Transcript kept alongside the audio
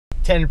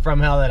tenant from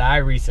hell that I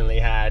recently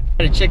had.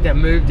 I had a chick that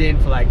moved in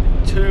for like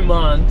 2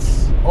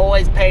 months,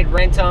 always paid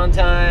rent on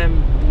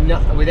time,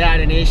 without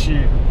an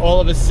issue.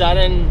 All of a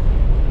sudden,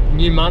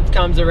 new month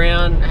comes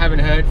around, haven't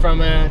heard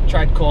from her,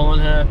 tried calling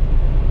her,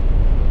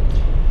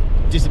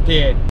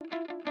 disappeared.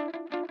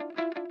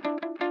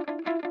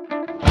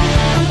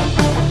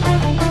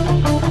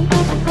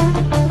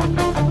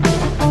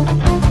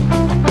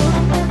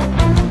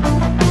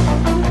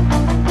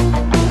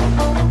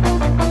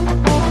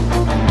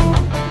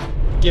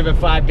 Give her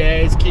 5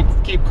 days,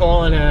 keep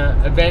calling her.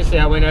 Eventually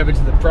I went over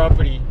to the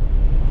property.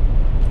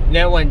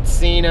 No one's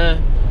seen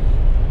her,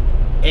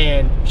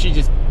 and she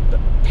just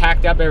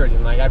packed up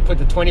everything. Like, I put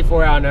the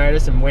 24-hour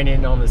notice and went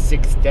in on the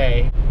 6th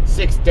day.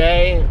 6th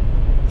day,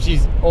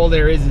 all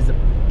there is a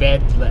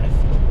bed left.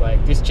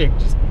 Like, this chick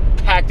just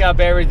packed up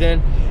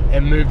everything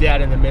and moved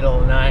out in the middle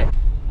of the night.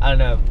 I don't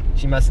know,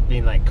 she must have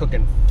been like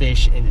cooking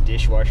fish in the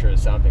dishwasher or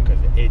something, because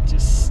it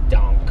just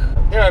stunk.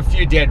 There are a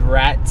few dead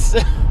rats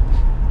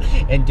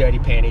and dirty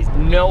panties.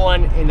 No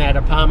one in that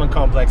apartment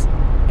complex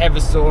ever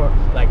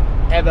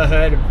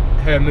heard of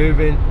her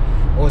moving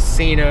or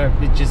seen her.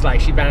 It's just like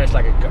she vanished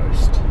like a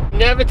ghost.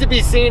 Never to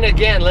be seen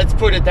again, let's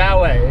put it that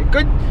way.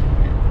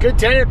 Good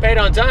tenant, paid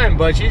on time,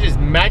 but she just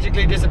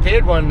magically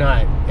disappeared one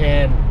night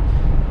and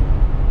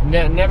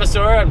never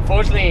saw her.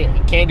 Unfortunately,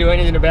 can't do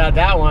anything about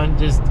that one.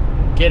 Just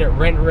get it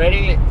rent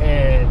ready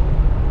and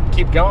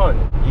keep going.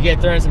 You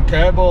get thrown some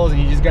curveballs and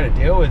you just got to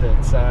deal with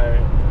it.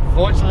 So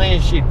fortunately,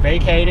 she'd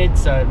vacated,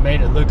 so it made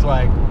it look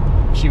like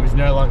she was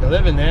no longer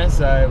living there,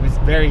 so it was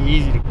very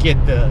easy to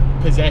get the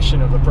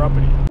possession of the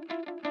property.